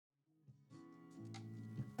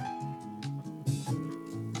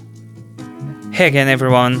Hey again,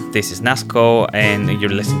 everyone. This is Nasco, and you're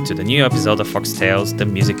listening to the new episode of Fox Tales, the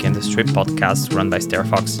music industry podcast run by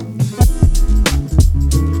StereoFox.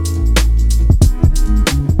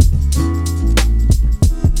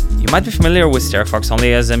 You might be familiar with StereoFox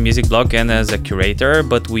only as a music blog and as a curator,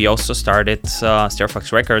 but we also started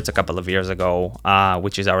StereoFox Records a couple of years ago,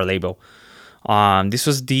 which is our label. This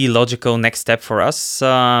was the logical next step for us,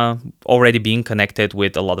 already being connected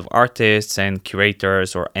with a lot of artists and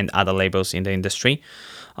curators and other labels in the industry.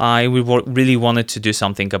 We really wanted to do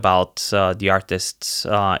something about the artists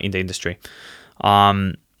in the industry.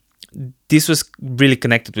 This was really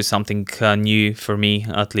connected with something new for me,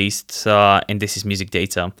 at least, and this is music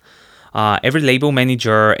data. Every label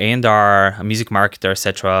manager and our music marketer,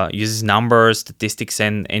 etc., uses numbers, statistics,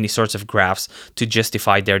 and any sorts of graphs to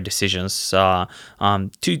justify their decisions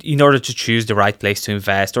in order to choose the right place to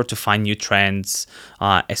invest or to find new trends.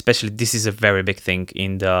 Especially, this is a very big thing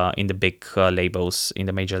in the big labels, in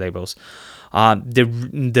the major labels.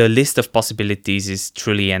 The list of possibilities is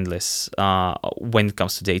truly endless when it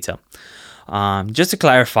comes to data. Just to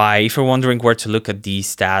clarify, if you're wondering where to look at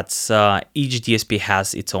these stats, each DSP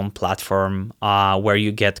has its own platform where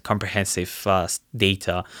you get comprehensive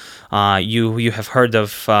data. You have heard of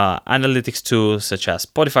analytics tools such as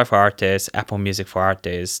Spotify for Artists, Apple Music for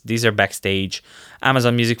Artists. These are Backstage,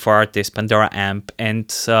 Amazon Music for Artists, Pandora Amp, and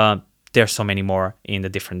there's so many more in the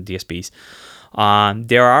different DSPs.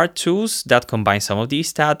 There are tools that combine some of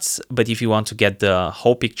these stats, but if you want to get the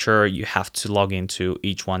whole picture, you have to log into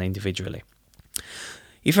each one individually.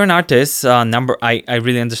 If you're an artist, I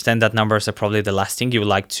really understand that numbers are probably the last thing you would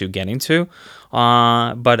like to get into,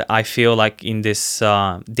 but I feel like in this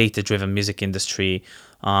data-driven music industry,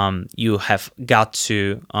 you have got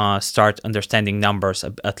to start understanding numbers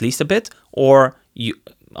at least a bit, or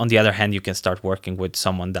on the other hand, you can start working with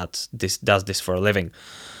someone that does this for a living.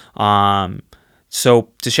 So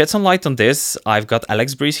to shed some light on this, I've got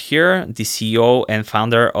Alex Breeze here, the CEO and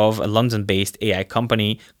founder of a London-based AI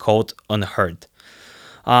company called Unheard.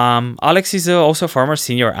 Alex is also a former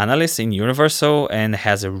senior analyst in Universal and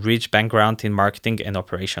has a rich background in marketing and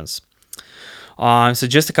operations. So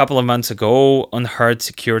just a couple of months ago, Unheard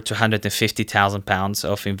secured £250,000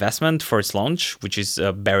 of investment for its launch, which was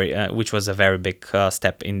a very big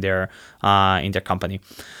step in their company.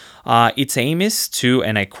 Its aim is to,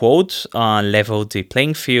 and I quote, level the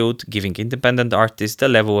playing field, giving independent artists the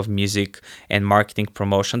level of music and marketing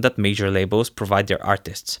promotion that major labels provide their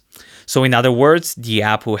artists. So in other words, the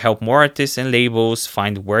app will help more artists and labels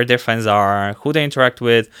find where their fans are, who they interact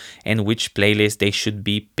with, and which playlist they should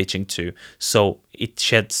be pitching to. So it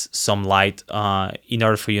sheds some light in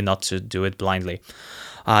order for you not to do it blindly.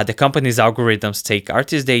 The company's algorithms take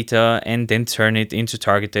artist data and then turn it into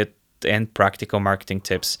targeted and practical marketing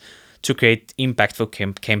tips to create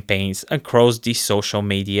impactful campaigns across the social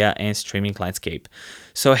media and streaming landscape.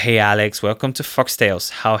 So hey Alex, welcome to Fox Tales.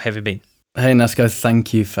 How have you been? Hey Nasco,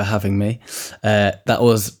 thank you for having me. That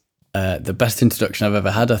was the best introduction I've ever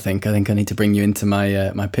had, I think. I need to bring you into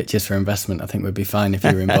my pitches for investment. I think we'd be fine if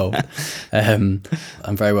you were involved. I'm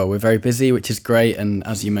very well. We're very busy, which is great. And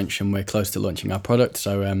as you mentioned, we're close to launching our product.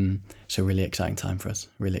 So really exciting time for us.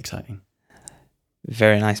 Really exciting.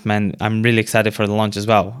 Very nice, man. I'm really excited for the launch as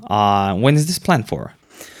well. When is this planned for?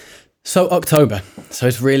 So October. So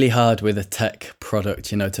it's really hard with a tech product,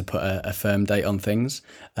 to put a firm date on things.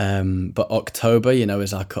 But October,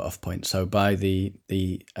 is our cutoff point. So by the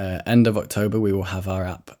end of October, we will have our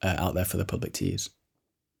app out there for the public to use.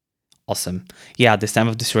 Awesome. Yeah, at this time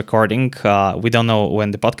of this recording, we don't know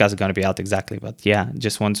when the podcast is going to be out exactly, but yeah,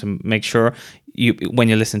 just want to make sure when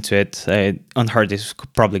you listen to it, Unheard is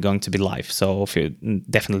probably going to be live. So if you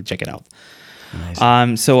definitely check it out.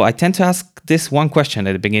 So I tend to ask this one question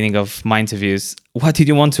at the beginning of my interviews. What did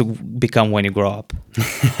you want to become when you grow up?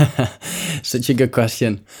 Such a good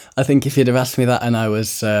question. I think if you'd have asked me that and I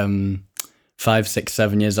was 5, 6,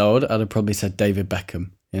 7 years old, I'd have probably said David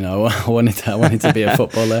Beckham. I wanted to be a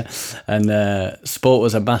footballer, and sport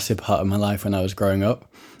was a massive part of my life when I was growing up.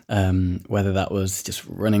 Whether that was just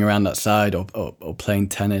running around outside or playing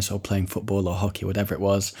tennis or playing football or hockey, whatever it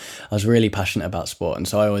was, I was really passionate about sport, and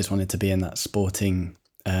so I always wanted to be in that sporting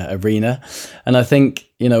arena. And I think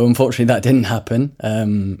unfortunately that didn't happen.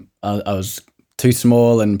 I was too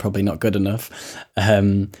small and probably not good enough.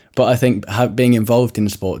 But I think being involved in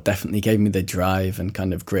sport definitely gave me the drive and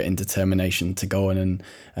kind of grit and determination to go on and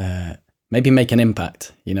maybe make an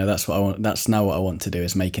impact. That's what I want. That's now what I want to do,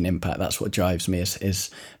 is make an impact. That's what drives me, is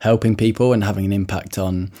helping people and having an impact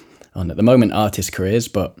on at the moment artist careers.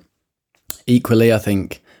 But equally, I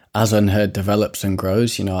think as Unheard develops and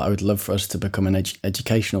grows, I would love for us to become an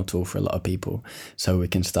educational tool for a lot of people, so we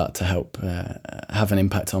can start to help have an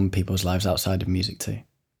impact on people's lives outside of music too.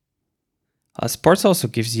 Sports also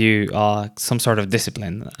gives you some sort of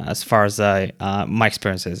discipline, as far as my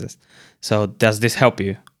experience is. So does this help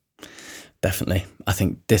you? Definitely. I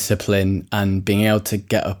think discipline and being able to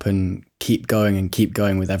get up and keep going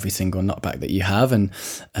with every single knockback that you have, and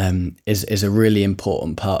is a really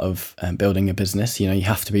important part of building a business. You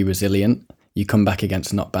have to be resilient. You come back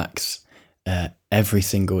against knockbacks every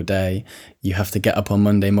single day. You have to get up on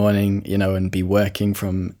Monday morning, and be working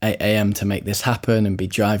from 8 a.m. to make this happen, and be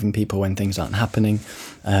driving people when things aren't happening,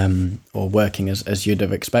 or working as you'd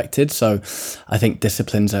have expected. So I think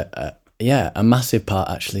discipline's a massive part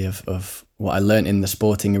actually of what I learned in the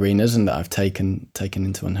sporting arenas, and that I've taken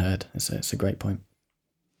into Unheard. It's a great point.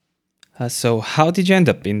 So how did you end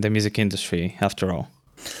up in the music industry after all?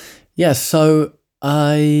 Yeah, so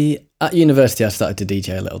at university I started to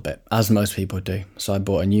DJ a little bit, as most people do. So I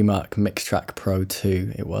bought a Numark Mixtrack Pro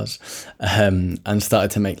 2, it was, and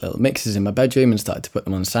started to make little mixes in my bedroom and started to put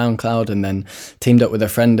them on SoundCloud, and then teamed up with a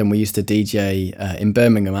friend, and we used to DJ in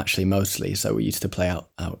Birmingham actually mostly. So we used to play out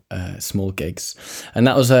small gigs, and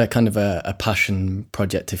that was a kind of a passion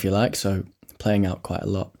project, if you like. So playing out quite a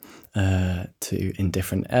lot in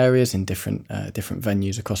different areas, in different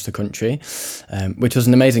venues across the country, which was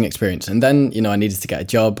an amazing experience. And then I needed to get a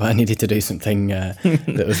job. I needed to do something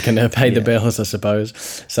that was going to pay the bills, I suppose.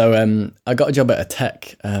 So I got a job at a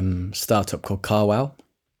tech startup called CarWow,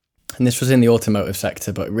 and this was in the automotive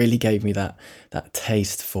sector, but it really gave me that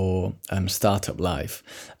taste for startup life.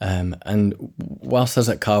 And whilst I was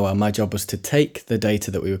at CarWow, my job was to take the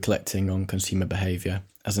data that we were collecting on consumer behaviour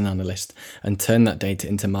as an analyst and turn that data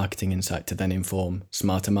into marketing insight to then inform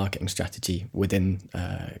smarter marketing strategy within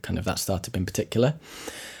kind of that startup in particular.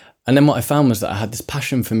 And then what I found was that I had this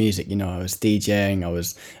passion for music. I was DJing, I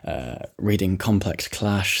was reading Complex,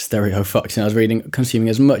 Clash, Stereo Fox, and I was consuming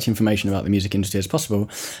as much information about the music industry as possible.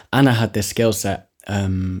 And I had this skill set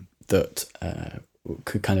that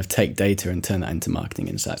could kind of take data and turn that into marketing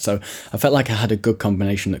insight. So I felt like I had a good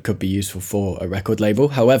combination that could be useful for a record label.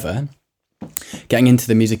 However, getting into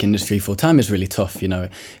the music industry full time is really tough.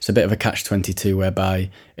 It's a bit of a catch-22, whereby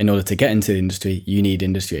in order to get into the industry, you need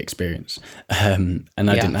industry experience. And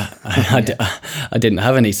I didn't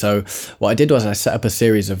have any. So what I did was I set up a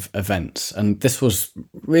series of events, and this was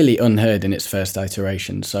really Unheard in its first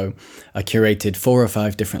iteration. So I curated 4 or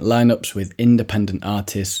 5 different lineups with independent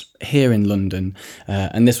artists here in London,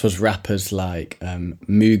 and this was rappers like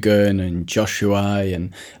Mugen and Joshua,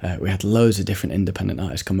 and we had loads of different independent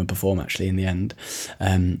artists come and perform actually in the end.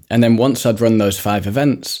 And then once I'd run those 5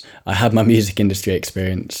 events, I had my music industry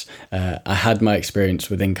experience. I had my experience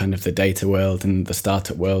within kind of the data world and the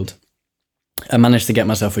startup world. I managed to get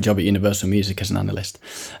myself a job at Universal Music as an analyst.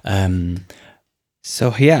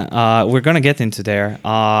 So we're gonna get into there,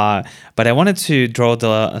 but I wanted to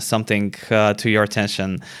draw something to your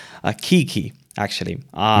attention. Kiki, actually,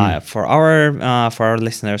 for our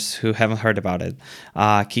listeners who haven't heard about it,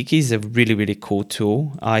 Kiki is a really, really cool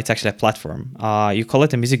tool. It's actually a platform. You call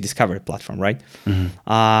it a music discovery platform, right?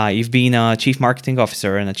 Mm-hmm. You've been a chief marketing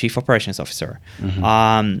officer and a chief operations officer.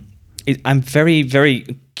 Mm-hmm. I'm very,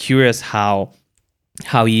 very curious how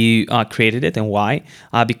you created it and why,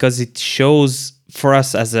 because it shows, for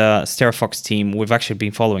us as a Stereo Fox team, we've actually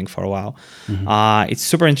been following for a while. Mm-hmm. It's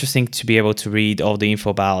super interesting to be able to read all the info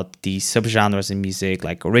about the subgenres in music,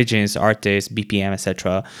 like origins, artists, BPM,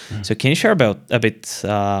 etc. Mm-hmm. So can you share a bit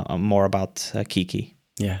more about Kiki?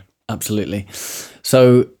 Yeah, absolutely.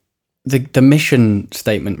 So the mission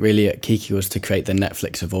statement really at Kiki was to create the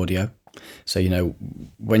Netflix of audio. So,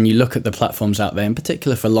 when you look at the platforms out there, in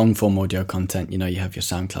particular for long form audio content, you have your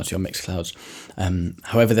SoundClouds, your Mixclouds.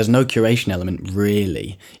 However, there's no curation element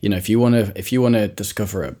really. If you want to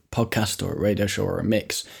discover a podcast or a radio show or a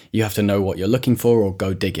mix, you have to know what you're looking for or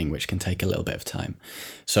go digging, which can take a little bit of time.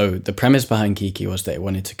 So the premise behind Kiki was that it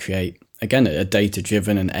wanted to create, again, a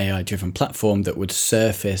data-driven and AI-driven platform that would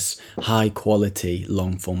surface high-quality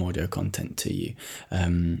long-form audio content to you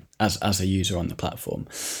as a user on the platform.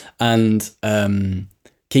 And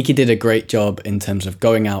Kiki did a great job in terms of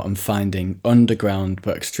going out and finding underground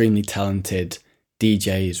but extremely talented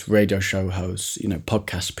DJs, radio show hosts,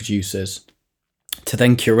 podcast producers, to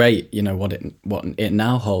then curate, what it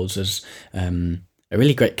now holds as a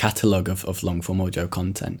really great catalogue of long-form audio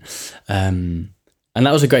content. And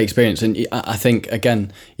that was a great experience. And I think,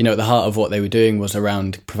 again, at the heart of what they were doing was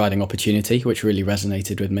around providing opportunity, which really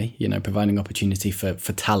resonated with me, providing opportunity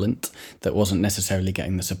for talent that wasn't necessarily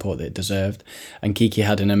getting the support that it deserved. And Kiki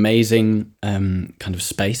had an amazing kind of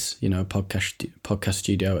space, a podcast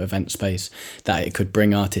studio, event space that it could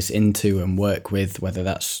bring artists into and work with, whether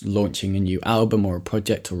that's launching a new album or a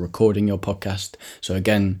project or recording your podcast. So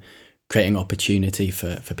again, creating opportunity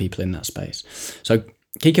for people in that space. So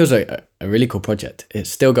Kiki was a really cool project. It's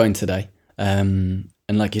still going today. And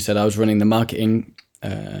like you said, I was running the marketing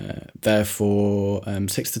there for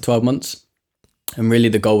 6 to 12 months. And really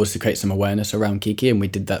the goal was to create some awareness around Kiki. And we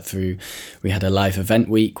did that we had a live event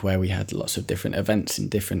week where we had lots of different events in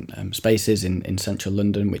different spaces in central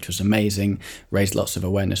London, which was amazing, raised lots of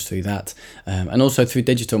awareness through that. And also through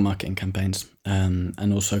digital marketing campaigns.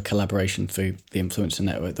 And also collaboration through the influencer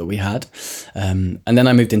network that we had. And then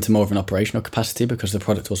I moved into more of an operational capacity because the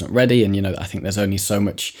product wasn't ready. And, I think there's only so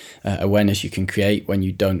much awareness you can create when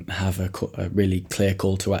you don't have a really clear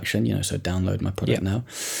call to action, so download my product now.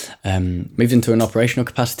 Moved into an operational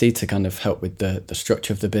capacity to kind of help with the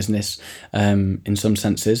structure of the business in some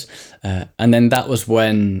senses. And then that was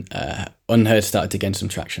when Unheard started to gain some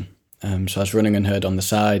traction. So I was running Unheard on the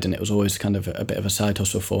side, and it was always kind of a bit of a side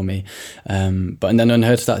hustle for me. And then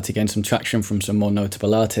Unheard started to gain some traction from some more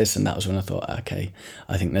notable artists, and that was when I thought, okay,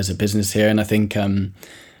 I think there's a business here. And I think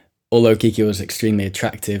although Kiki was extremely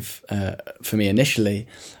attractive for me initially,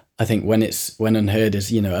 I think when Unheard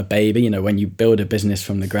is, a baby, when you build a business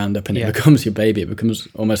from the ground up and it becomes your baby, it becomes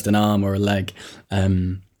almost an arm or a leg.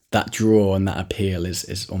 That draw and that appeal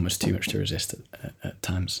is almost too much to resist at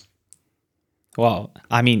times. Wow.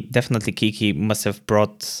 I mean, definitely Kiki must have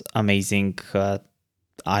brought amazing,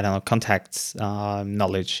 contacts,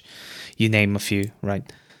 knowledge, you name a few, right?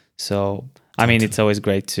 So, I mean, it's always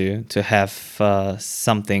great to have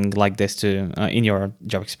something like this in your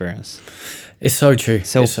job experience. It's so true. It's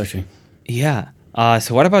so true. Yeah.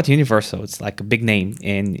 So what about Universal? It's like a big name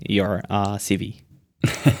in your CV.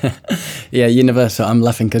 Yeah, Universal. I'm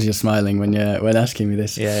laughing because you're smiling when asking me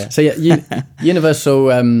this. Yeah. So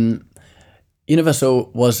Universal...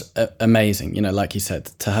 Universal was amazing, like you said,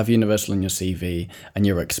 to have Universal on your CV and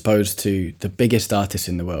you're exposed to the biggest artists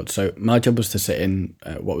in the world. So my job was to sit in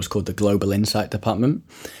what was called the Global Insight Department.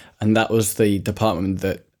 And that was the department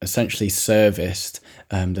that essentially serviced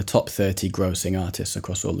the top 30 grossing artists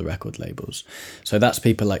across all the record labels. So that's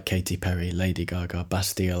people like Katy Perry, Lady Gaga,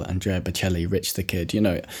 Bastille, Andrea Bocelli, Rich the Kid.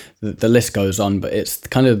 The list goes on, but it's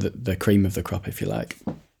kind of the cream of the crop, if you like.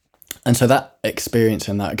 And so that experience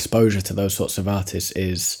and that exposure to those sorts of artists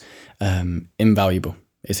is invaluable.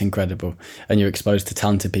 It's incredible. And you're exposed to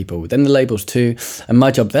talented people within the labels too. And my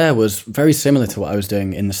job there was very similar to what I was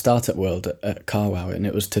doing in the startup world at CarWow. And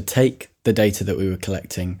it was to take the data that we were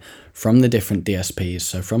collecting from the different DSPs,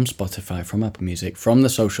 so from Spotify, from Apple Music, from the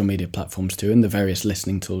social media platforms too, and the various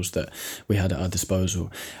listening tools that we had at our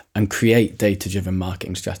disposal, and create data-driven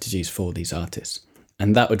marketing strategies for these artists.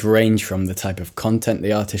 And that would range from the type of content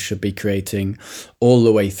the artist should be creating all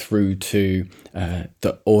the way through to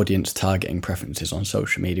the audience targeting preferences on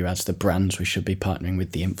social media ads, the brands we should be partnering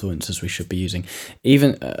with, the influencers we should be using,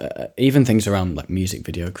 even things around like music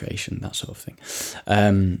video creation, that sort of thing.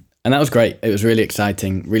 And that was great. It was really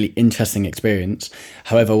exciting, really interesting experience.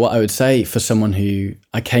 However, what I would say for someone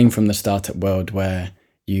I came from the startup world where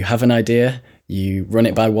you have an idea, you run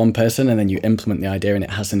it by one person and then you implement the idea and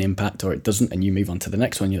it has an impact or it doesn't and you move on to the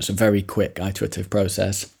next one. It's a very quick iterative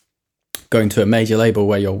process. Going to a major label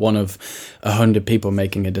where you're one of 100 people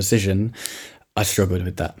making a decision, I struggled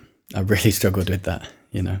with that. I really struggled with that,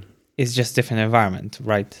 It's just different environment,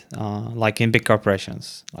 right? Like in big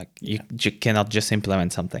corporations, like you cannot just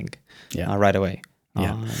implement something right away.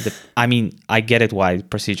 I get it why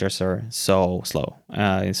procedures are so slow.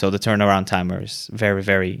 So the turnaround timer is very,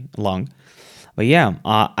 very long. But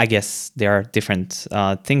I guess there are different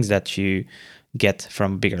things that you get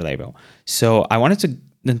from a bigger label. So I wanted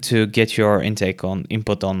to get your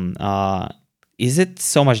input on is it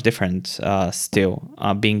so much different still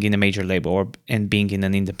being in a major label and being in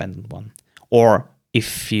an independent one? Or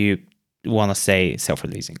if you want to say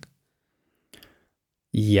self-releasing?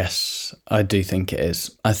 Yes, I do think it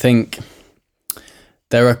is. I think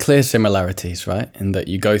there are clear similarities, right? In that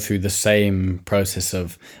you go through the same process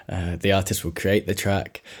of the artist will create the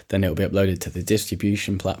track, then it'll be uploaded to the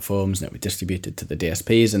distribution platforms and it'll be distributed to the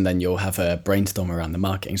DSPs, and then you'll have a brainstorm around the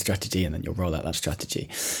marketing strategy and then you'll roll out that strategy.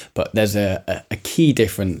 But there's a key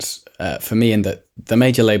difference for me in that the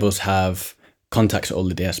major labels have contacts at all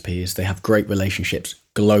the DSPs. They have great relationships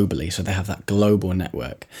globally. So they have that global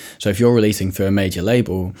network. So if you're releasing through a major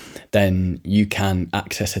label, then you can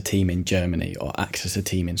access a team in Germany or access a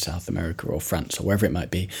team in South America or France or wherever it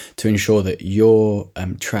might be to ensure that your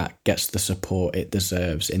track gets the support it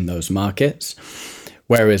deserves in those markets.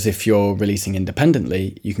 Whereas if you're releasing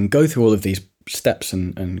independently, you can go through all of these steps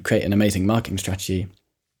and create an amazing marketing strategy.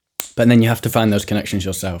 But then you have to find those connections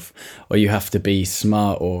yourself, or you have to be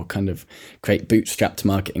smart or kind of create bootstrapped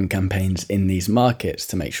marketing campaigns in these markets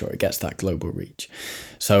to make sure it gets that global reach.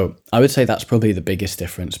 So I would say that's probably the biggest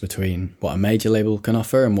difference between what a major label can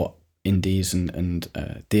offer and what indies and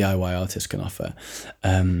DIY artists can offer.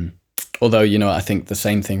 Although, I think the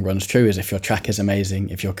same thing runs true is if your track is amazing,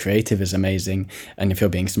 if your creative is amazing, and if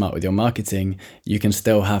you're being smart with your marketing, you can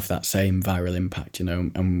still have that same viral impact,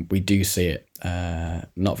 and we do see it,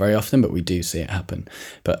 not very often, but we do see it happen.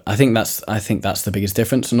 But I think that's the biggest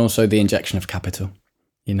difference, and also the injection of capital.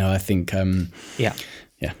 I think, yeah.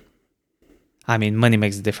 I mean, money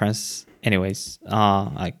makes a difference anyways.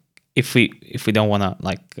 If we don't want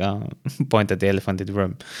to point at the elephant in the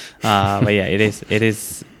room, but yeah,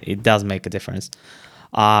 it does make a difference.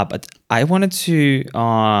 But I wanted to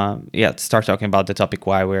start talking about the topic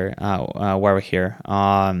why we're here.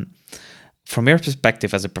 From your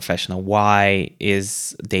perspective as a professional, why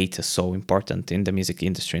is data so important in the music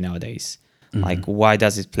industry nowadays? Mm-hmm. Why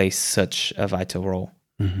does it play such a vital role?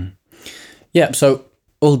 Mm-hmm. Yeah, so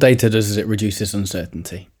all data does is it reduces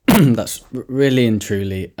uncertainty. That's really and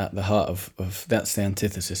truly at the heart of that's the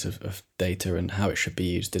antithesis of data and how it should be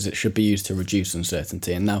used, is it should be used to reduce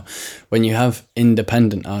uncertainty. And now when you have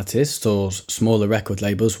independent artists or smaller record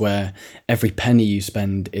labels where every penny you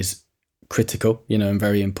spend is critical, and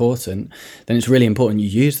very important, then it's really important you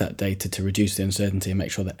use that data to reduce the uncertainty and make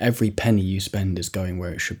sure that every penny you spend is going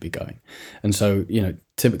where it should be going. And so,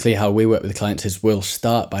 typically how we work with clients is we'll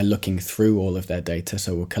start by looking through all of their data.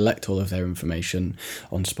 So we'll collect all of their information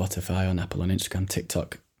on Spotify, on Apple, on Instagram,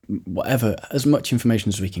 TikTok, whatever, as much information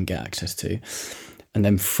as we can get access to. And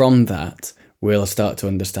then from that, we'll start to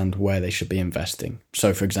understand where they should be investing.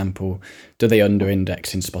 So, for example, do they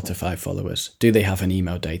under-index in Spotify followers? Do they have an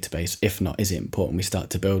email database? If not, is it important we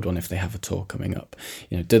start to build one if they have a tour coming up?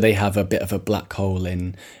 Do they have a bit of a black hole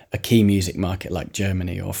in a key music market like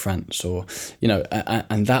Germany or France? Or,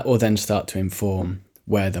 and that will then start to inform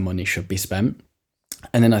where the money should be spent.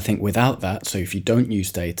 And then I think without that, so if you don't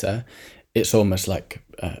use data, it's almost like,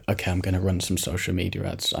 okay, I'm going to run some social media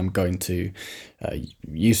ads. I'm going to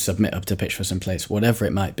use SubmitHub to pitch for some place, whatever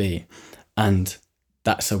it might be. And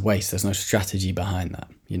that's a waste. There's no strategy behind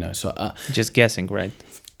that, So just guessing, right?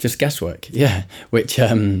 Just guesswork, yeah. Which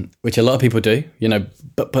a lot of people do,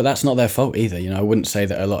 but that's not their fault either. I wouldn't say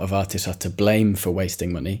that a lot of artists are to blame for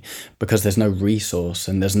wasting money because there's no resource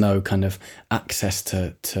and there's no kind of access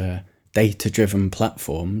to data-driven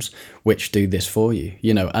platforms which do this for you.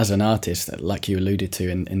 As an artist, like you alluded to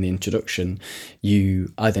in the introduction,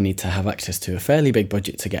 you either need to have access to a fairly big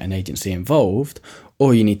budget to get an agency involved,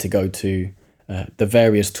 or you need to go to the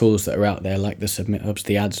various tools that are out there, like the SubmitHubs,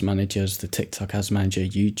 the ads managers, the TikTok ads manager,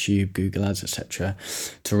 YouTube, Google Ads, etc.,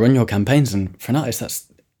 to run your campaigns. And for an artist, that's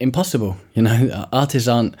impossible. Artists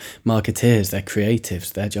aren't marketeers, they're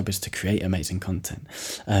creatives. Their job is to create amazing content.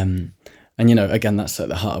 And, again, that's at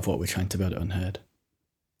the heart of what we're trying to build at Unheard.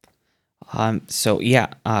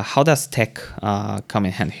 How does tech come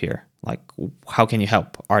in hand here? How can you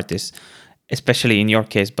help artists, especially in your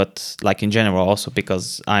case, but in general also,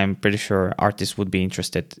 because I'm pretty sure artists would be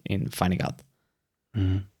interested in finding out.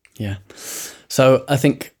 Mm-hmm. Yeah. So I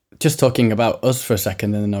think just talking about us for a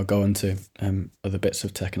second, and then I'll go into other bits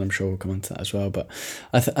of tech, and I'm sure we'll come on to that as well. But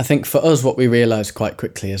I think for us, what we realized quite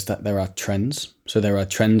quickly is that there are trends. So there are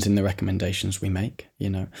trends in the recommendations we make,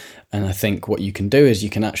 and I think what you can do is you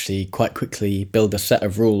can actually quite quickly build a set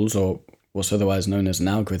of rules, or what's otherwise known as an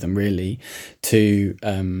algorithm, really, to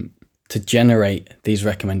generate these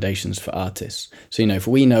recommendations for artists. So, if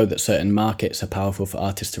we know that certain markets are powerful for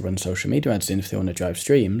artists to run social media ads in if they want to drive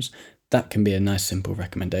streams, that can be a nice, simple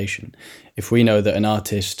recommendation. If we know that an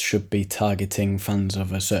artist should be targeting fans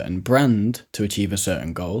of a certain brand to achieve a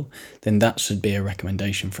certain goal, then that should be a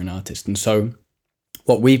recommendation for an artist. And so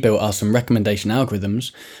what we built are some recommendation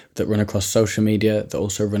algorithms that run across social media, that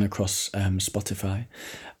also run across Spotify.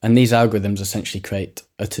 And these algorithms essentially create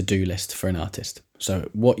a to-do list for an artist. So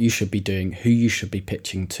what you should be doing, who you should be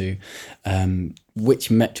pitching to,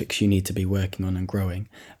 which metrics you need to be working on and growing.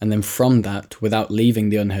 And then from that, without leaving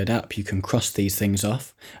the Unheard app, you can cross these things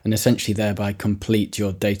off and essentially thereby complete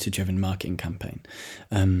your data-driven marketing campaign.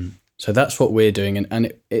 So that's what we're doing.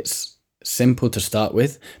 And it's simple to start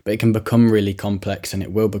with, but it can become really complex, and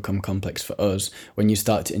it will become complex for us when you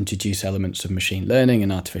start to introduce elements of machine learning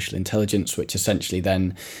and artificial intelligence, which essentially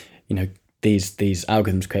then, these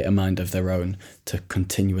algorithms create a mind of their own to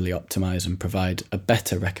continually optimize and provide a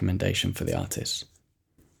better recommendation for the artists.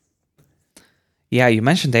 Yeah, you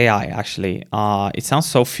mentioned AI actually. It sounds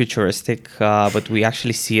so futuristic, but we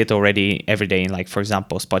actually see it already every day in, like, for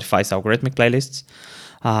example, Spotify's algorithmic playlists.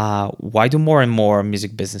 Why do more and more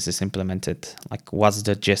music businesses implement it? Like, what's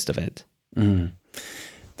the gist of it?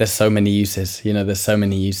 There's so many uses, there's so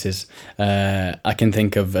many uses. I can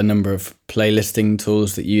think of a number of playlisting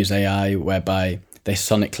tools that use AI whereby they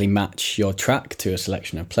sonically match your track to a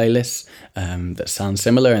selection of playlists that sound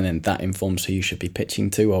similar, and then that informs who you should be pitching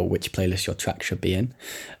to or which playlist your track should be in.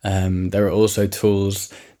 There are also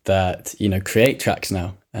tools that create tracks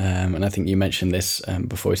now, and I think you mentioned this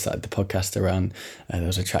before we started the podcast around there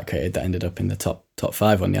was a track created that ended up in the top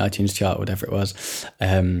 5 on the iTunes chart, whatever it was.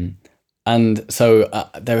 And so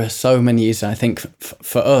there are so many uses. I think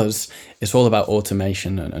for us, it's all about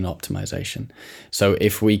automation and optimization. So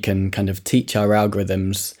if we can kind of teach our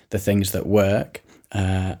algorithms the things that work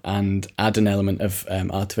and add an element of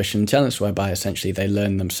artificial intelligence whereby essentially they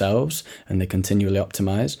learn themselves and they continually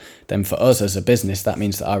optimize, then for us as a business, that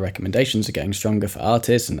means that our recommendations are getting stronger for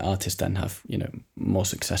artists, and artists then have more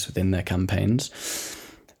success within their campaigns.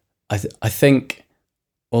 I think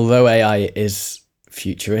although AI is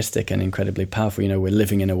futuristic and incredibly powerful, we're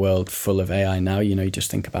living in a world full of AI now. You just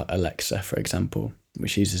think about Alexa, for example,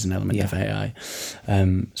 which uses an element of AI.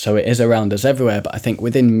 So it is around us everywhere. But I think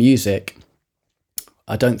within music,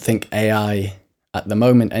 I don't think AI at the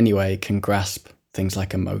moment anyway can grasp things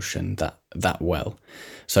like emotion that well.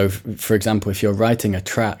 So for example, if you're writing a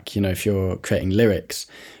track, if you're creating lyrics,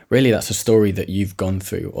 really that's a story that you've gone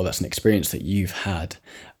through, or that's an experience that you've had.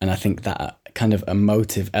 And I think that kind of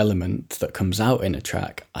emotive element that comes out in a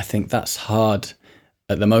track, I think that's hard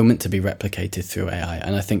at the moment to be replicated through AI,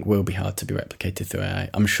 and I think will be hard to be replicated through AI.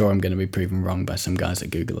 I'm sure I'm going to be proven wrong by some guys at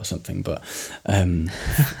Google or something, but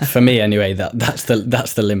for me anyway, that's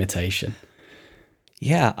the limitation.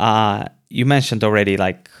 Yeah, you mentioned already,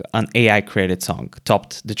 like, an AI created song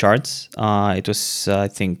topped the charts. It was I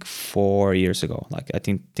think 4 years ago, like I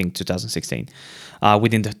think 2016,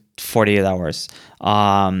 within the 48 hours.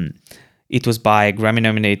 It was by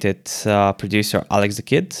Grammy-nominated producer Alex the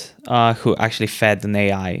Kid, who actually fed an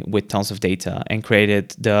AI with tons of data and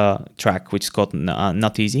created the track, which is called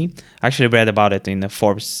Not Easy. I actually read about it in a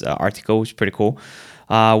Forbes article, which is pretty cool.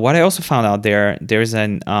 What I also found out there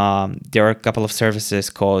are a couple of services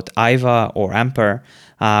called Aiva or Ampere,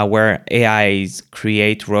 where AIs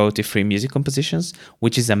create royalty-free music compositions,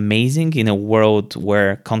 which is amazing in a world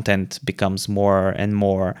where content becomes more and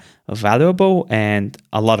more valuable, and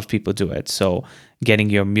a lot of people do it. So getting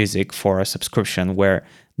your music for a subscription where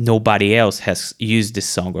nobody else has used this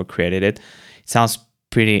song or created it sounds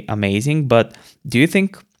pretty amazing. But do you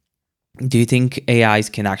think AIs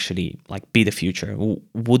can actually, like, be the future?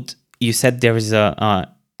 You said there is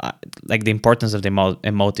like the importance of the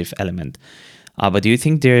emotive element, but do you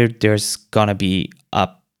think there's gonna be a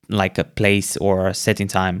place or a setting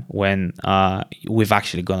time when we've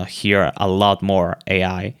actually gonna hear a lot more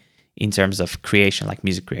AI in terms of creation, like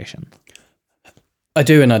music creation? I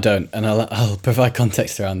do and I don't, and I'll provide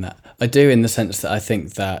context around that. I do in the sense that I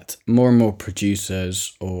think that more and more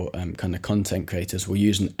producers or kind of content creators will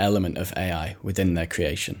use an element of AI within their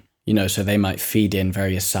creation. So they might feed in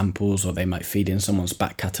various samples, or they might feed in someone's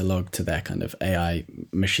back catalogue to their kind of AI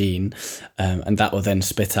machine, and that will then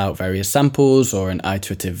spit out various samples or an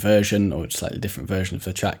iterative version or a slightly different version of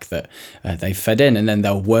the track that they fed in, and then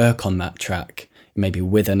they'll work on that track maybe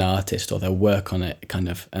with an artist, or they'll work on it kind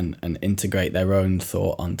of and integrate their own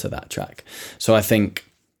thought onto that track. So I think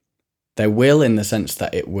there will, in the sense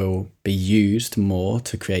that it will be used more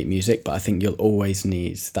to create music, but I think you'll always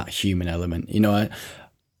need that human element.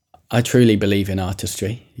 I truly believe in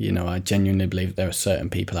artistry. I genuinely believe there are certain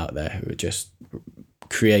people out there who are just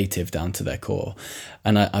creative down to their core,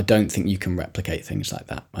 and I don't think you can replicate things like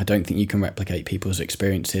that. I don't think you can replicate people's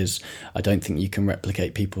experiences. I don't think you can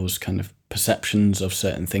replicate people's kind of perceptions of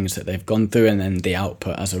certain things that they've gone through, and then the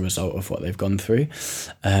output as a result of what they've gone through.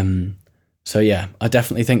 So yeah, I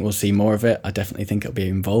definitely think we'll see more of it. I definitely think it'll be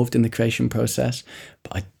involved in the creation process,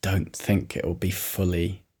 but I don't think it will be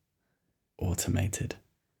fully automated.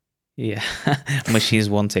 Yeah, machines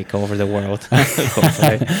won't take over the world.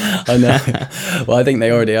 I know. Well, I think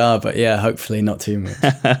they already are, but yeah, hopefully not too much.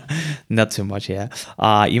 Not too much, yeah.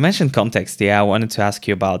 You mentioned context. Yeah, I wanted to ask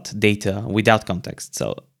you about data without context.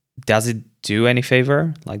 So does it do any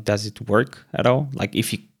favor? Like, does it work at all? Like,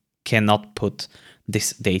 if you cannot put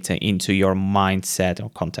this data into your mindset or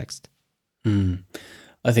context?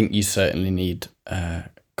 I think you certainly need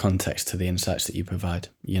context to the insights that you provide,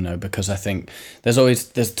 because I think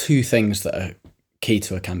there's two things that are key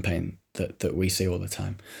to a campaign that we see all the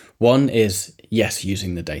time. One is, yes,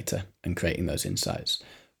 using the data and creating those insights.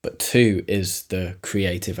 But two is the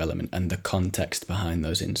creative element and the context behind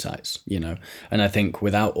those insights, And I think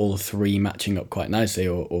without all three matching up quite nicely,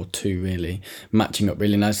 or two really matching up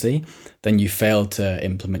really nicely, then you fail to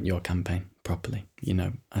implement your campaign properly.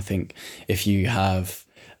 I think if you have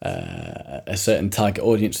a certain target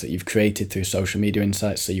audience that you've created through social media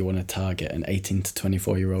insights, so you want to target an 18 to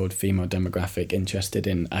 24-year-old female demographic interested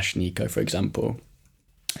in Ashnikko, for example,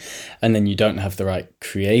 and then you don't have the right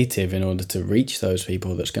creative in order to reach those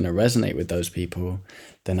people that's going to resonate with those people,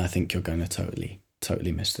 then I think you're going to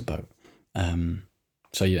totally miss the boat.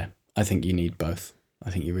 So yeah, I think you need both.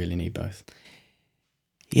 I think you really need both.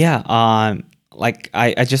 Yeah,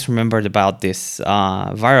 I just remembered about this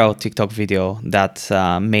viral TikTok video that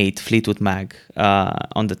made Fleetwood Mac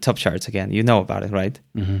on the top charts again. You know about it, right?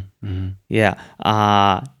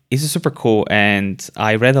 Yeah. It's super cool, and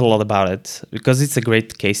I read a lot about it because it's a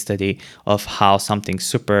great case study of how something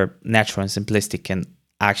super natural and simplistic can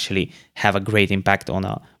actually have a great impact on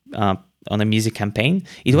a music campaign.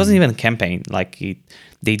 It wasn't even a campaign;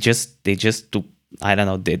 they just do. I don't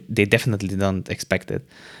know. They definitely don't expect it.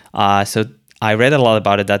 So I read a lot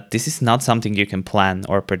about it, that this is not something you can plan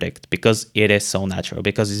or predict because it is so natural,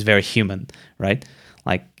 because it's very human, right?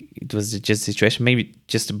 Like, it was just a situation. Maybe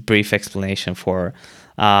just a brief explanation for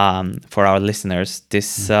our listeners.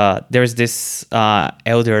 There's this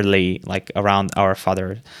elderly, like around our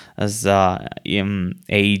father's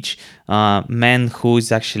age, man who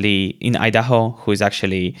is actually in Idaho, who is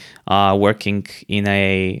actually working in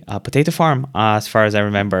a potato farm, as far as I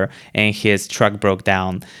remember, and his truck broke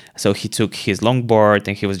down. So he took his longboard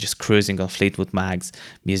and he was just cruising on Fleetwood Mac's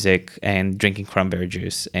music and drinking cranberry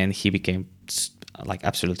juice, and he became like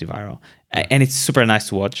absolutely viral. And it's super nice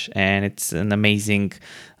to watch, and it's an amazing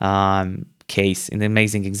case, an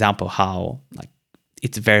amazing example how like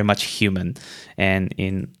it's very much human. And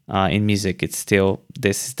in music, it's still,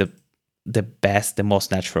 this is the best, the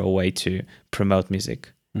most natural way to promote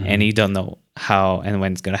music. And you don't know how and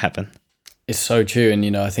when it's going to happen. It's so true.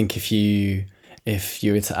 And I think if you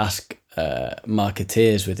were to ask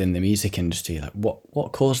marketeers within the music industry, like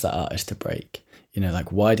what caused that artist to break,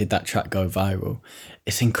 like why did that track go viral,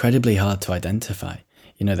 it's incredibly hard to identify.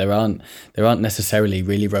 There aren't necessarily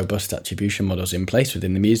really robust attribution models in place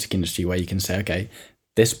within the music industry where you can say, okay,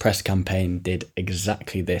 this press campaign did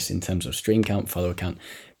exactly this in terms of stream count, follower count.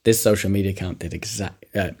 This social media campaign did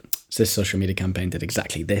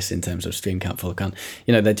exactly this in terms of stream count, follow count.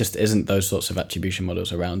 There just isn't those sorts of attribution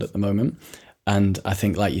models around at the moment. And I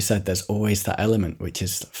think, like you said, there's always that element, which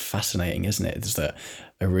is fascinating, isn't it? It's that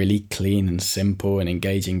a really clean and simple and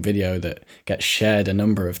engaging video that gets shared a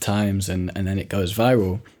number of times and then it goes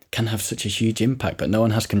viral can have such a huge impact, but no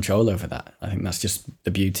one has control over that. I think that's just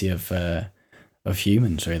the beauty of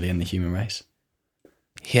humans, really, and the human race.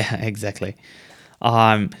 Yeah, exactly.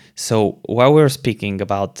 So while we were speaking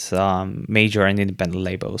about major and independent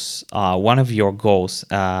labels, one of your goals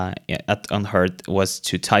at Unheard was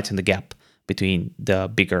to tighten the gap between the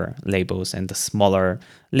bigger labels and the smaller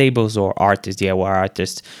labels or artists, DIY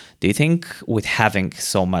artists. Do you think with having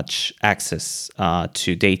so much access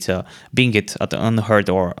to data, being it at Unheard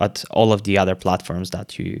or at all of the other platforms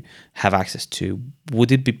that you have access to,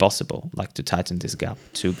 would it be possible, like, to tighten this gap,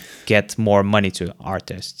 to get more money to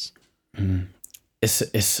artists?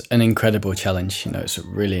 It's an incredible challenge. It's a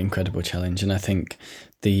really incredible challenge, and I think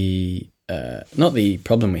not the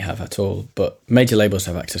problem we have at all, but major labels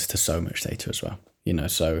have access to so much data as well.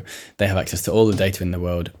 So they have access to all the data in the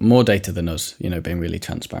world, more data than us, being really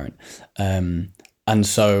transparent. And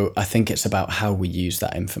so I think it's about how we use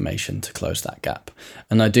that information to close that gap.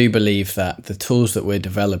 And I do believe that the tools that we're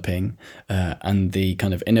developing and the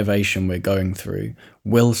kind of innovation we're going through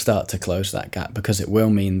will start to close that gap, because it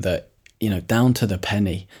will mean that, down to the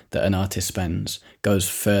penny that an artist spends goes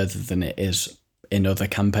further than it is in other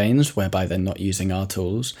campaigns whereby they're not using our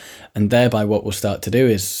tools. And thereby what we'll start to do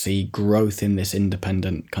is see growth in this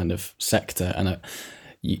independent kind of sector. And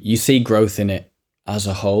you see growth in it as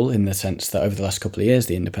a whole, in the sense that over the last couple of years,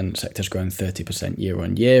 the independent sector has grown 30% year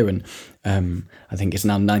on year. And I think it's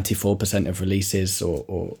now 94% of releases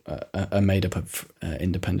or are made up of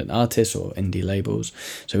independent artists or indie labels.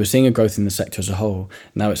 So we're seeing a growth in the sector as a whole.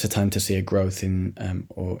 Now it's a time to see a growth in,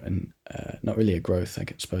 not really a growth, I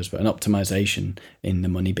suppose, but an optimization in the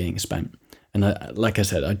money being spent. And like I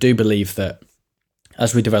said, I do believe that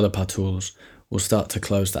as we develop our tools, we'll start to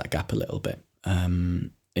close that gap a little bit.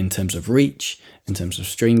 in terms of reach, in terms of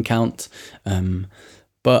stream count.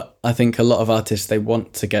 But I think a lot of artists, they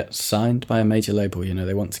want to get signed by a major label.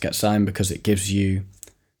 They want to get signed because it gives you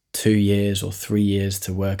 2 years or 3 years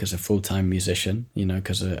to work as a full-time musician,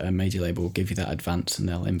 because a major label will give you that advance and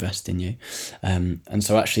they'll invest in you. And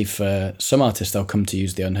so actually for some artists, they'll come to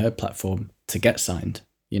use the Unheard platform to get signed,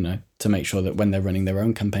 to make sure that when they're running their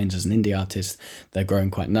own campaigns as an indie artist, they're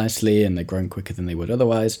growing quite nicely and they're growing quicker than they would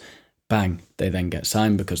otherwise. Bang, they then get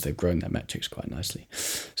signed because they've grown their metrics quite nicely.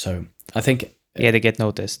 So I think... Yeah, they get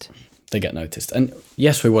noticed. They get noticed. And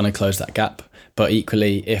yes, we want to close that gap. But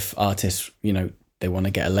equally, if artists, they want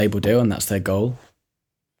to get a label deal and that's their goal,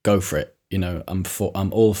 go for it.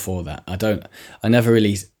 I'm all for that.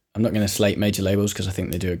 I'm not going to slate major labels because I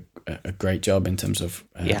think they do a great job in terms of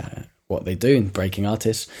what they do in breaking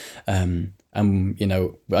artists. And,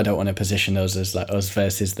 I don't want to position us as like us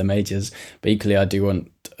versus the majors, but equally I do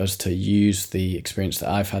want us to use the experience that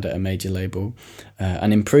I've had at a major label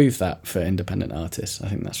and improve that for independent artists. I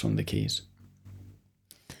think that's one of the keys.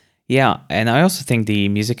 Yeah, and I also think the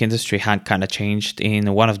music industry had kind of changed.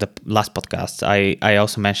 In one of the last podcasts, I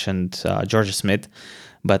also mentioned Georgia Smith,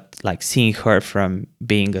 but like seeing her from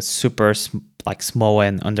being a super small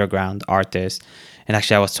and underground artist. And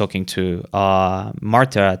actually, I was talking to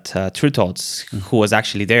Marta at True Thoughts, who was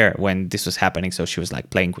actually there when this was happening. So she was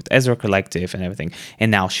like playing with Ezra Collective and everything.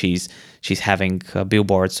 And now she's having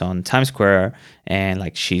billboards on Times Square, and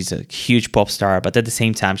like she's a huge pop star. But at the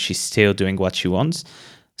same time, she's still doing what she wants.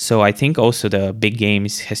 So I think also the big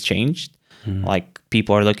games has changed. Like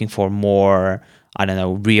people are looking for more,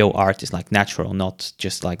 real artists, like natural, not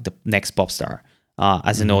just like the next pop star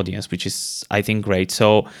as an audience, which is, I think, great.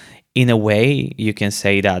 So in a way, you can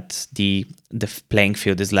say that the playing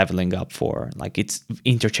field is leveling up for, like, it's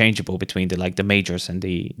interchangeable between the majors and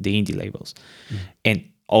the indie labels. And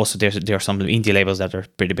also there are some indie labels that are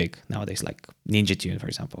pretty big nowadays, like Ninja Tune, for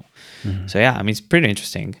example. So yeah, it's pretty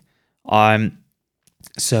interesting.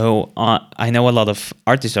 So I know a lot of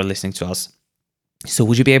artists are listening to us. So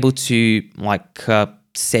would you be able to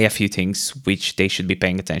say a few things which they should be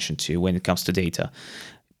paying attention to when it comes to data?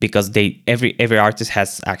 Because every artist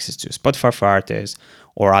has access to Spotify for Artists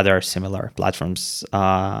or other similar platforms,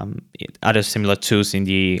 other similar tools in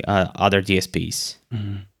the other DSPs.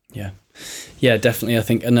 Yeah, definitely. I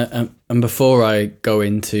think, and before I go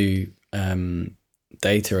into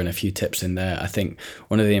data and a few tips in there, I think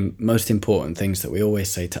one of the most important things that we always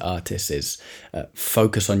say to artists is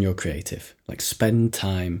focus on your creative. Like, spend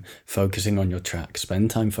time focusing on your track, spend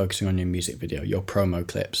time focusing on your music video, your promo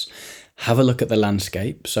clips. Have a look at the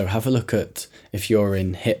landscape. So have a look at, if you're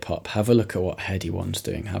in hip hop, have a look at what Headie One's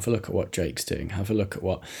doing. Have a look at what Drake's doing. Have a look at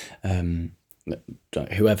what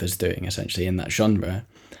whoever's doing essentially in that genre.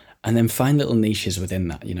 And then find little niches within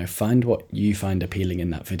that. Find what you find appealing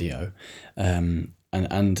in that video.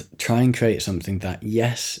 And try and create something that,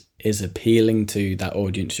 yes, is appealing to that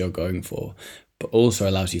audience you're going for, but also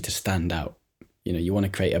allows you to stand out. You want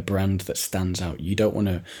to create a brand that stands out. You don't want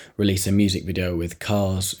to release a music video with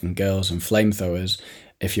cars and girls and flamethrowers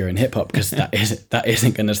if you're in hip hop, because that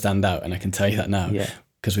isn't going to stand out. And I can tell you that now,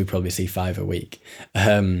 because we probably see 5 a week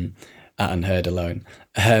at Unheard alone.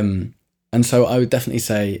 And so I would definitely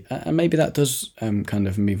say, and maybe that does kind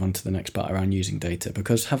of move on to the next part around using data,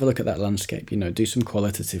 because have a look at that landscape, do some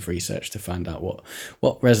qualitative research to find out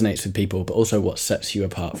what resonates with people, but also what sets you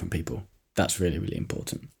apart from people. That's really, really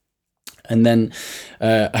important. And then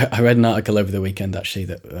I read an article over the weekend, actually,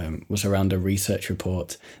 that was around a research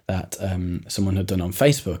report that someone had done on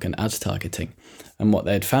Facebook and ads targeting. And what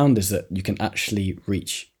they had found is that you can actually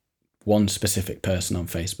reach one specific person on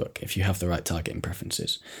Facebook if you have the right targeting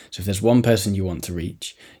preferences. So if there's one person you want to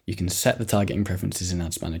reach, you can set the targeting preferences in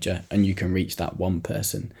Ads Manager and you can reach that one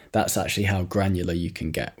person. That's actually how granular you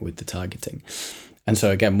can get with the targeting. And so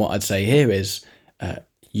again, what I'd say here is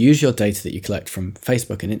use your data that you collect from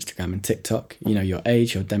Facebook and Instagram and TikTok, your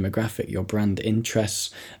age, your demographic, your brand interests,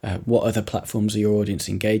 what other platforms are your audience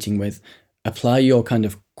engaging with. Apply your kind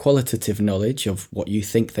of qualitative knowledge of what you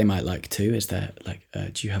think they might like too. Is there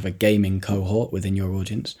do you have a gaming cohort within your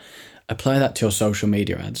audience? Apply that to your social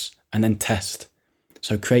media ads and then test.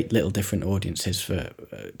 So create little different audiences for,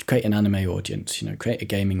 create an anime audience, create a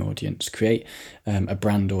gaming audience, create a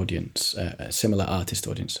brand audience, a similar artist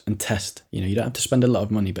audience, and test. You don't have to spend a lot of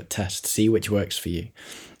money, but test, see which works for you.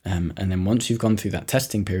 And then once you've gone through that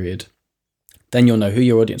testing period, then you'll know who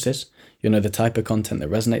your audience is. You'll know the type of content that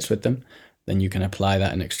resonates with them. Then you can apply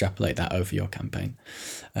that and extrapolate that over your campaign.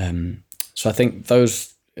 So I think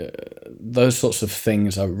those those sorts of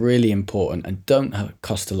things are really important and don't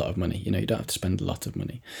cost a lot of money. You know, you don't have to spend a lot of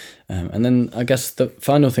money. And then I guess the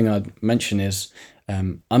final thing I'd mention is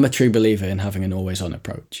I'm a true believer in having an always on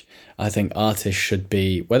approach. I think artists should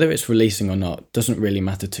be, whether it's releasing or not, doesn't really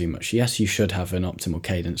matter too much. Yes, you should have an optimal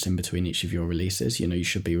cadence in between each of your releases. You know, you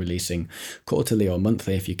should be releasing quarterly or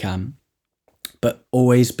monthly if you can, but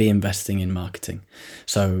always be investing in marketing.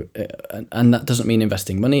 So, and that doesn't mean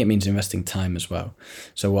investing money, it means investing time as well.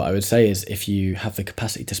 So what I would say is if you have the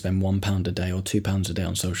capacity to spend £1 a day or £2 a day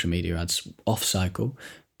on social media ads off cycle,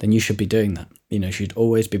 then you should be doing that. You know, you should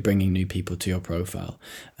always be bringing new people to your profile.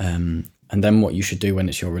 And then what you should do when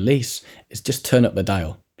it's your release is just turn up the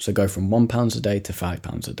dial. So go from £1 a day to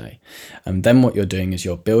 £5 a day. And then what you're doing is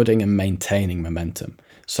you're building and maintaining momentum.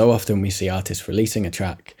 So often we see artists releasing a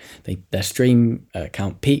track, their stream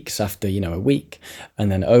count peaks after, a week, and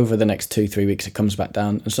then over the next 2-3 weeks it comes back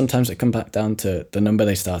down, and sometimes it comes back down to the number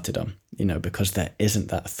they started on, because there isn't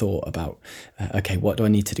that thought about, okay, what do I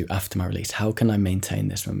need to do after my release? How can I maintain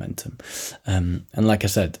this momentum? And like I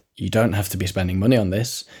said, you don't have to be spending money on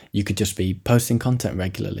this. You could just be posting content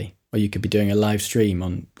regularly, or you could be doing a live stream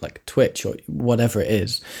on like Twitch or whatever it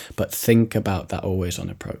is, but think about that always on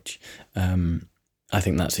approach. I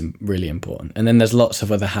think that's really important. And then there's lots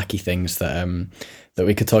of other hacky things that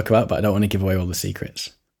we could talk about, but I don't want to give away all the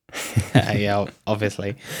secrets. Yeah,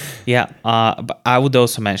 obviously. Yeah, but I would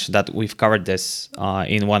also mention that we've covered this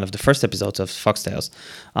in one of the first episodes of Foxtails,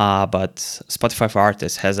 but Spotify for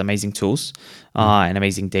Artists has amazing tools and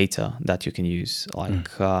amazing data that you can use,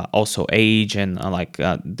 like also age and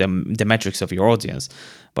the metrics of your audience,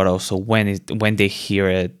 but also when they hear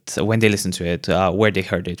it, when they listen to it, where they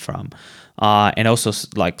heard it from. And also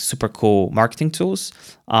like super cool marketing tools.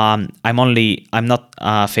 I'm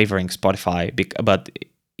not favoring Spotify, but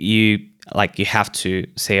you have to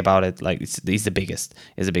say about it, like it's the biggest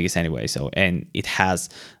anyway. So, and it has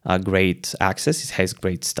great access. It has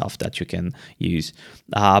great stuff that you can use.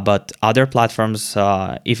 But other platforms,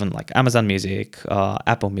 even like Amazon Music,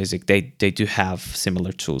 Apple Music, they do have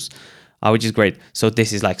similar tools, which is great. So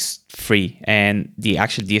this is like free, and the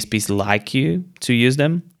actual DSPs like you to use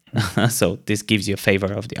them. So this gives you a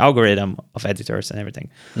favor of the algorithm, of editors and everything.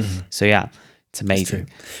 So yeah, it's amazing.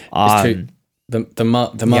 It's true.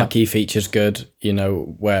 The marquee feature's good,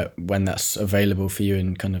 when that's available for you,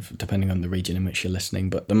 and kind of depending on the region in which you're listening.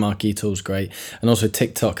 But the marquee tool's great. And also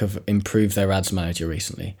TikTok have improved their ads manager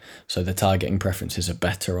recently. So the targeting preferences are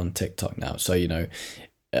better on TikTok now. So,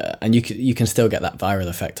 and you can still get that viral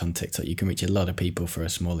effect on TikTok. You can reach a lot of people for a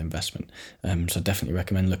small investment. So definitely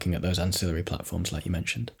recommend looking at those ancillary platforms like you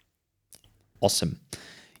mentioned. Awesome.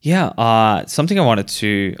 Yeah, something I wanted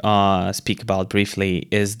to speak about briefly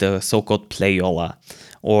is the so-called Playola,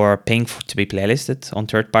 or paying to be playlisted on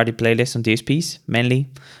third-party playlists on DSPs, mainly,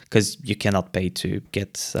 because you cannot pay to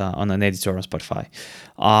get on an editor on Spotify.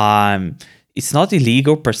 It's not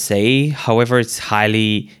illegal per se, however, it's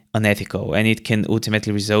highly unethical, and it can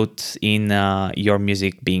ultimately result in your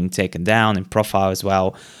music being taken down in profile as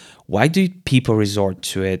well. Why do people resort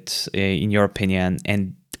to it, in your opinion,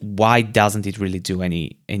 and why doesn't it really do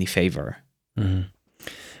any favor?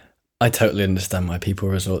 I totally understand why people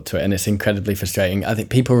resort to it, and it's incredibly frustrating. I think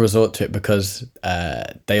people resort to it because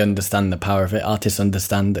they understand the power of it. Artists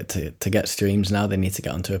understand that to get streams now, they need to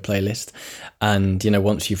get onto a playlist. And,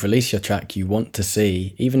 once you've released your track, you want to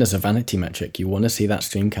see, even as a vanity metric, you want to see that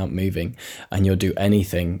stream count moving, and you'll do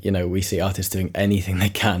anything. We see artists doing anything they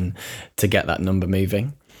can to get that number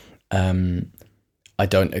moving. I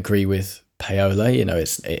don't agree with payola.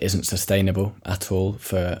 It isn't sustainable at all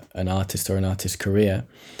for an artist or an artist's career.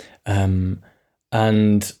 And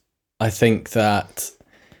I think that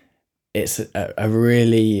it's a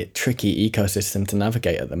really tricky ecosystem to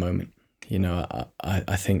navigate at the moment.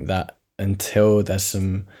 I think that until there's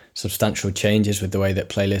some substantial changes with the way that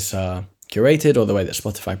playlists are curated or the way that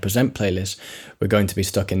Spotify present playlists, we're going to be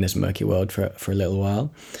stuck in this murky world for a little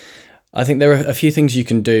while. I think there are a few things you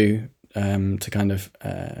can do to kind of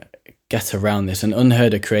get around this, and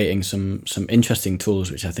Unheard are creating some interesting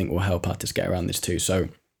tools which I think will help artists get around this too. So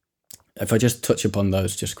if I just touch upon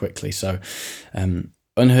those just quickly. So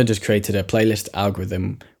Unheard has created a playlist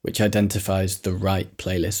algorithm which identifies the right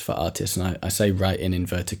playlist for artists, and I say right in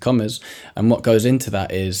inverted commas. And what goes into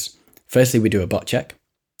that is, firstly, we do a bot check.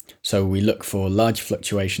 So we look for large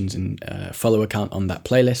fluctuations in follower count on that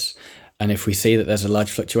playlist. And if we see that there's a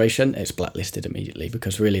large fluctuation, it's blacklisted immediately,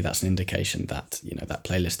 because really that's an indication that, that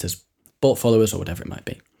playlist has bought followers or whatever it might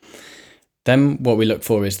be. Then what we look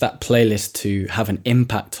for is that playlist to have an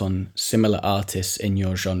impact on similar artists in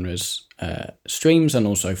your genre's streams and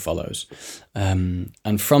also follows.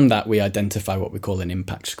 And from that, we identify what we call an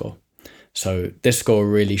impact score. So this score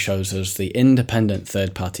really shows us the independent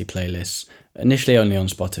third-party playlists, initially only on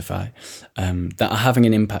Spotify, that are having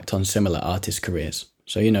an impact on similar artist careers.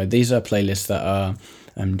 So, these are playlists that are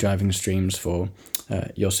driving streams for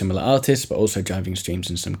your similar artists, but also driving streams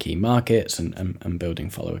in some key markets and building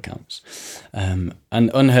follow accounts. And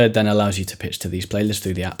Unheard then allows you to pitch to these playlists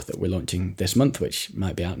through the app that we're launching this month, which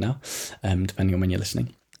might be out now, depending on when you're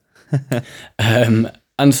listening.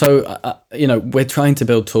 And so, we're trying to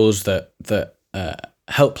build tools that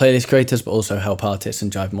help playlist creators, but also help artists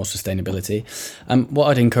and drive more sustainability. What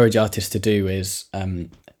I'd encourage artists to do is,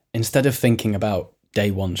 instead of thinking about day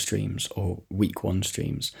one streams or week one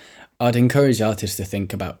streams, I'd encourage artists to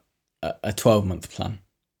think about a 12-month plan,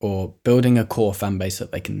 or building a core fan base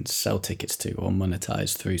that they can sell tickets to or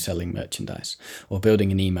monetize through selling merchandise, or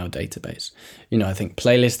building an email database. I think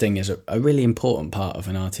playlisting is a really important part of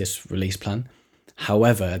an artist's release plan.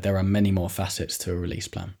 However, there are many more facets to a release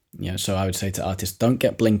plan. So I would say to artists, don't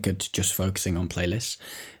get blinkered to just focusing on playlists.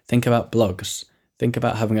 Think about blogs. Think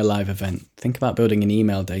about having a live event. Think about building an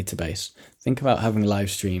email database. Think about having live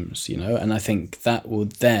streams, and I think that will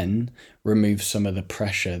then remove some of the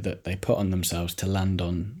pressure that they put on themselves to land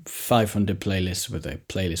on 500 playlists with a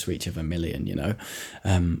playlist reach of 1 million,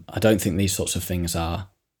 I don't think these sorts of things are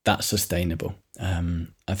that sustainable.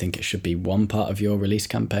 I think it should be one part of your release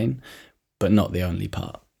campaign, but not the only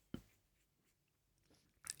part.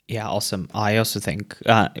 Yeah, awesome. I also think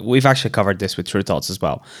we've actually covered this with True Thoughts as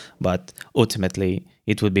well, but ultimately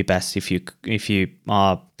it would be best if you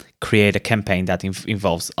create a campaign that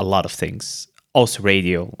involves a lot of things. Also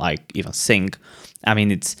radio, like even sync. I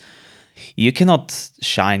mean, you cannot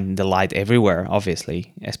shine the light everywhere,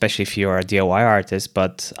 obviously, especially if you're a DIY artist,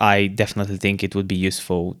 but I definitely think it would be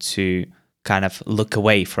useful to kind of look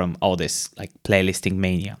away from all this like playlisting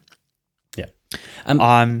mania. Yeah.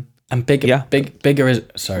 And bigger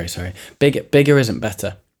isn't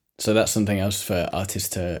better. So that's something else for artists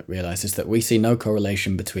to realize, is that we see no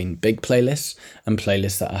correlation between big playlists and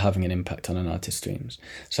playlists that are having an impact on an artist's streams.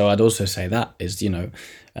 So I'd also say that is,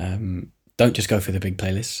 don't just go for the big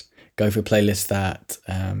playlists. Go for playlists that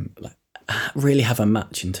really have a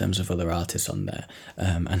match in terms of other artists on there,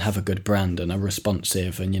 and have a good brand and are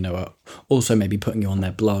responsive, and are also maybe putting you on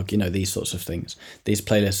their blog, these sorts of things. These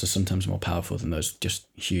playlists are sometimes more powerful than those just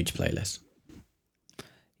huge playlists.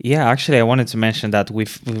 Yeah, actually, I wanted to mention that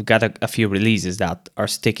we've got a few releases that are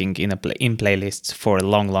sticking in playlists for a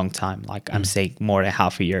long time. Like I'm saying, more than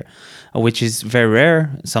half a year, which is very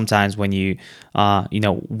rare. Sometimes when you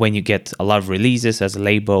get a lot of releases as a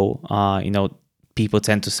label, people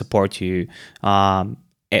tend to support you,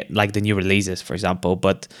 like the new releases, for example.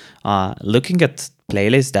 But looking at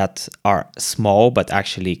playlists that are small but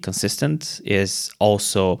actually consistent is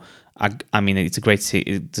also, it's a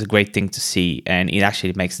great thing to see, and it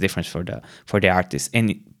actually makes a difference for the artist,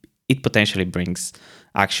 and it potentially brings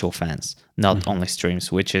actual fans, not only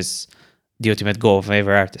streams, which is the ultimate goal of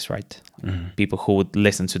every artist, right? People who would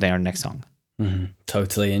listen to their next song.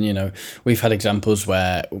 Totally. And, we've had examples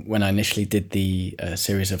where when I initially did the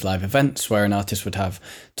series of live events where an artist would have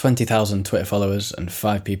 20,000 Twitter followers and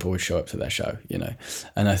 5 people would show up to their show,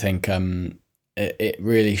 and I think it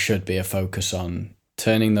really should be a focus on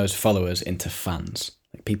turning those followers into fans,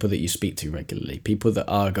 like people that you speak to regularly, people that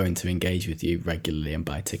are going to engage with you regularly and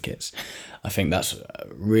buy tickets. I think that's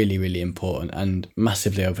really, really important and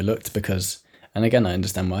massively overlooked because, and again, I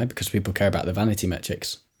understand why, because people care about the vanity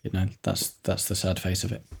metrics. That's the sad face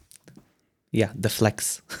of it. Yeah, the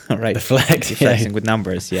flex, right? The flex, flexing with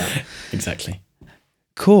numbers, yeah. Exactly.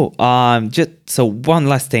 Cool. So one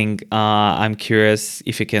last thing, I'm curious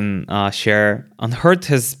if you can share. Unheard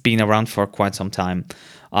has been around for quite some time,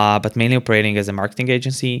 but mainly operating as a marketing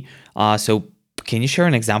agency. So can you share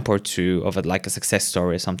an example or two of a success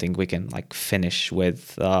story or something we can finish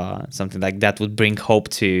with, something like that would bring hope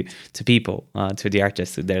to people, to the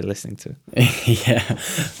artists that they're listening to? Yeah,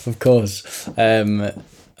 of course.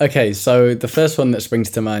 Okay, so the first one that springs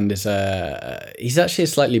to mind is he's actually a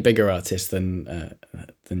slightly bigger artist than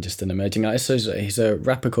just an emerging artist. So he's a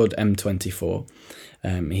rapper called M24.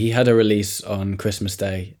 He had a release on Christmas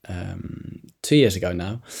Day 2 years ago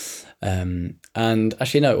now. And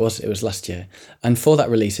actually, no, it was last year. And for that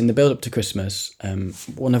release, in the build up to Christmas,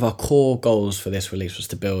 one of our core goals for this release was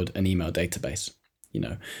to build an email database.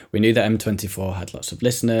 We knew that M24 had lots of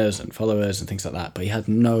listeners and followers and things like that, but he had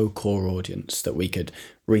no core audience that we could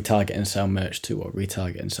retarget and sell merch to or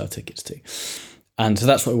retarget and sell tickets to. And so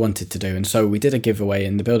that's what we wanted to do. And so we did a giveaway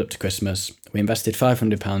in the build up to Christmas. We invested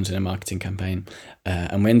 £500 in a marketing campaign,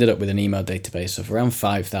 and we ended up with an email database of around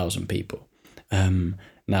 5,000 people.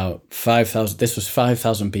 Now, 5,000. This was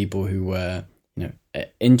 5,000 people who were,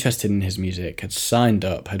 interested in his music, had signed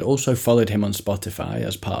up, had also followed him on Spotify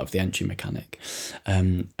as part of the entry mechanic.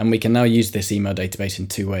 And we can now use this email database in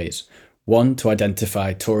two ways. One, to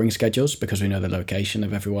identify touring schedules, because we know the location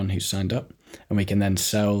of everyone who's signed up, and we can then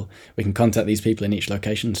contact these people in each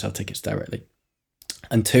location and sell tickets directly.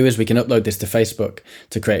 And two is we can upload this to Facebook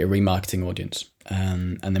to create a remarketing audience.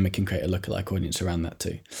 And then we can create a lookalike audience around that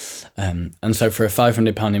too. And so for a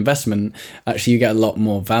 £500 investment, actually you get a lot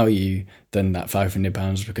more value than that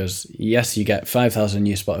 £500, because yes, you get 5,000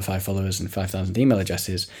 new Spotify followers and 5,000 email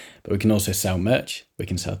addresses, but we can also sell merch, we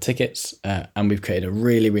can sell tickets, and we've created a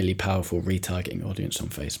really, really powerful retargeting audience on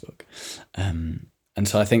Facebook. And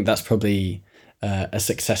so I think that's probably a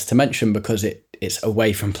success to mention, because it's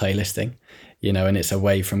away from playlisting, and it's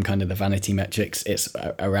away from kind of the vanity metrics. It's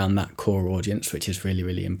around that core audience, which is really,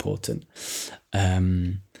 really important.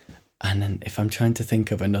 And then if I'm trying to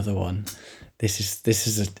think of another one, this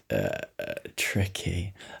is a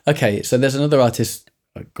tricky. Okay, so there's another artist.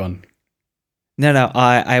 Oh, go on. No,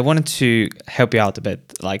 I wanted to help you out a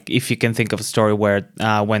bit. Like, if you can think of a story where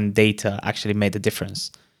when data actually made a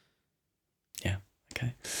difference. Yeah.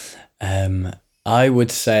 Okay. I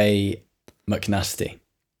would say McNasty.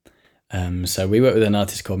 So we worked with an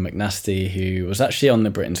artist called McNasty, who was actually on the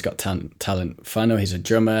Britain's Got Talent final. He's a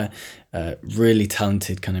drummer, really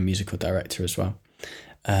talented kind of musical director as well.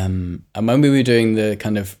 And when we were doing the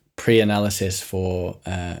kind of pre-analysis for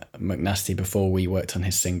McNasty before we worked on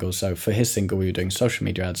his single, so for his single we were doing social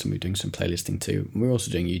media ads and we were doing some playlisting too. We were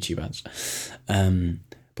also doing YouTube ads.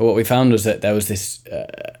 But what we found was that there was this,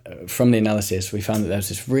 from the analysis, we found that there was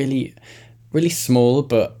this really, really small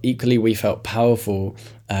but equally we felt powerful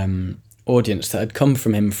audience that had come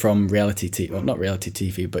from him from reality TV, well, not reality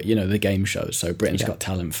TV, but the game shows. So Britain's Got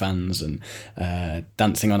Talent fans and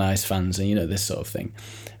Dancing on Ice fans and this sort of thing.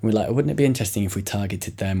 And we're like, wouldn't it be interesting if we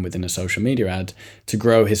targeted them within a social media ad to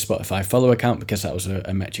grow his Spotify follower account, because that was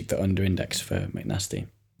a metric that under-indexed for McNasty.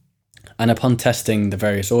 And upon testing the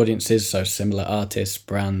various audiences, so similar artists,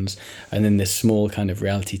 brands, and then this small kind of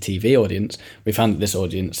reality TV audience, we found that this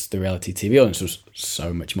audience, the reality TV audience, was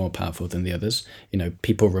so much more powerful than the others.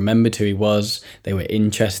 People remembered who he was, they were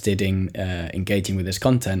interested in engaging with his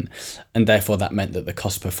content, and therefore that meant that the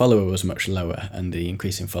cost per follower was much lower and the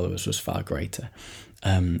increase in followers was far greater.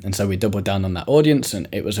 And so we doubled down on that audience, and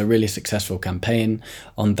it was a really successful campaign.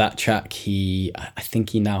 On that track, I think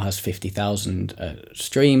he now has 50,000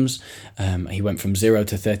 streams. He went from 0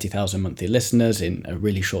 to 30,000 monthly listeners in a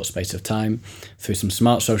really short space of time through some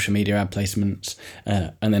smart social media ad placements,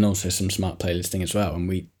 and then also some smart playlisting as well. And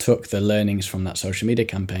we took the learnings from that social media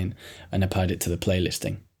campaign and applied it to the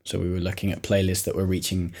playlisting. So we were looking at playlists that were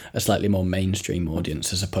reaching a slightly more mainstream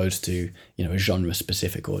audience as opposed to, a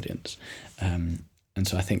genre-specific audience. And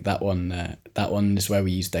so I think that one is where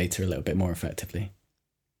we use data a little bit more effectively.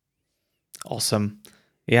 Awesome.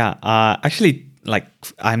 Yeah. Actually,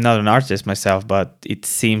 I'm not an artist myself, but it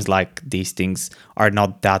seems like these things are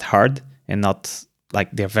not that hard and not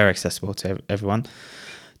they're very accessible to everyone.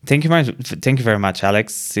 Thank you very much,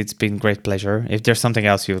 Alex. It's been a great pleasure. If there's something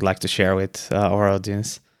else you would like to share with our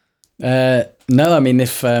audience. No, I mean,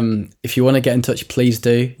 if you want to get in touch, please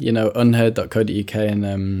do. unheard.co.uk,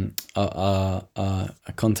 and our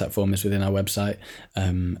contact form is within our website.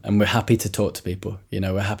 And we're happy to talk to people.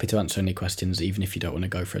 We're happy to answer any questions, even if you don't want to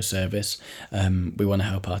go for a service. We want to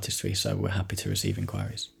help artistry, so we're happy to receive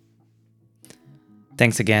inquiries.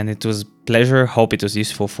 Thanks again. It was a pleasure. Hope it was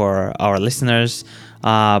useful for our listeners.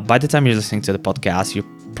 By the time you're listening to the podcast, you're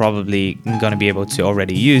probably going to be able to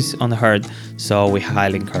already use Unheard. So we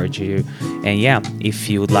highly encourage you. And yeah, if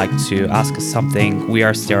you would like to ask us something, we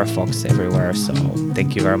are Stereo Fox everywhere. So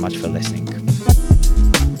thank you very much for listening.